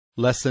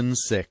Lesson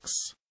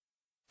 6.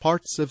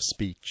 Parts of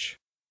Speech.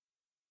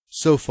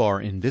 So far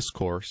in this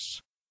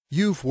course,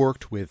 you've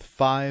worked with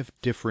 5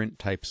 different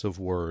types of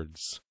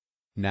words: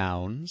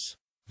 nouns,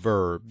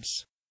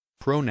 verbs,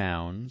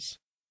 pronouns,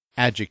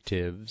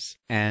 adjectives,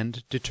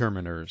 and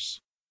determiners.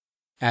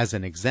 As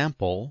an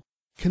example,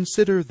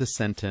 consider the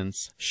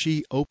sentence,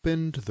 "She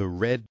opened the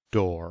red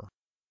door."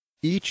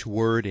 Each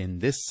word in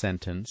this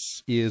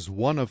sentence is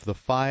one of the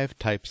 5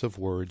 types of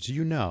words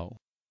you know.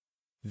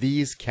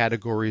 These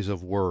categories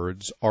of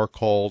words are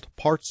called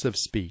parts of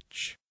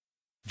speech.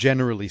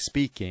 Generally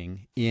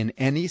speaking, in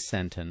any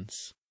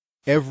sentence,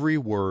 every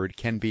word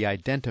can be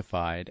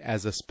identified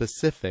as a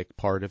specific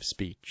part of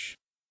speech.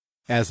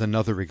 As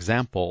another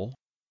example,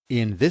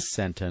 in this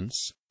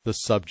sentence, the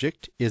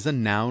subject is a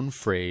noun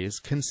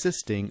phrase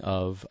consisting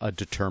of a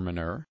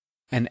determiner,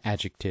 an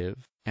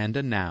adjective, and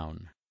a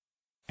noun.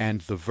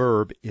 And the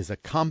verb is a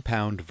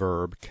compound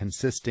verb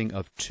consisting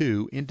of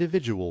 2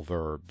 individual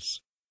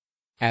verbs.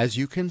 As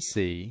you can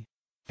see,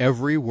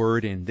 every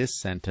word in this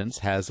sentence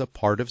has a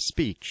part of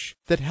speech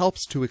that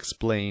helps to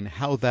explain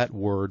how that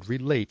word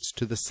relates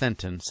to the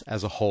sentence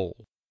as a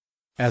whole.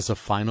 As a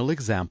final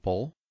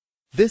example,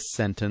 this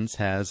sentence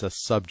has a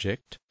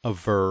subject, a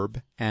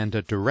verb, and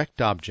a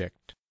direct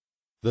object.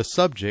 The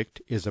subject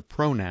is a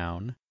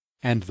pronoun,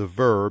 and the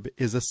verb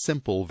is a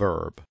simple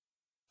verb.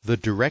 The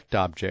direct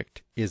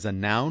object is a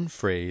noun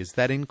phrase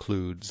that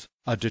includes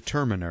a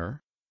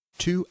determiner,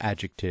 2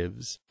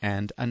 adjectives,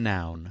 and a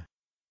noun.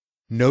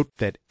 Note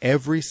that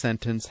every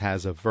sentence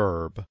has a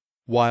verb,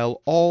 while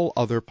all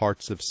other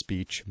parts of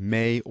speech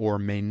may or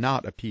may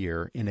not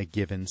appear in a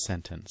given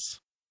sentence.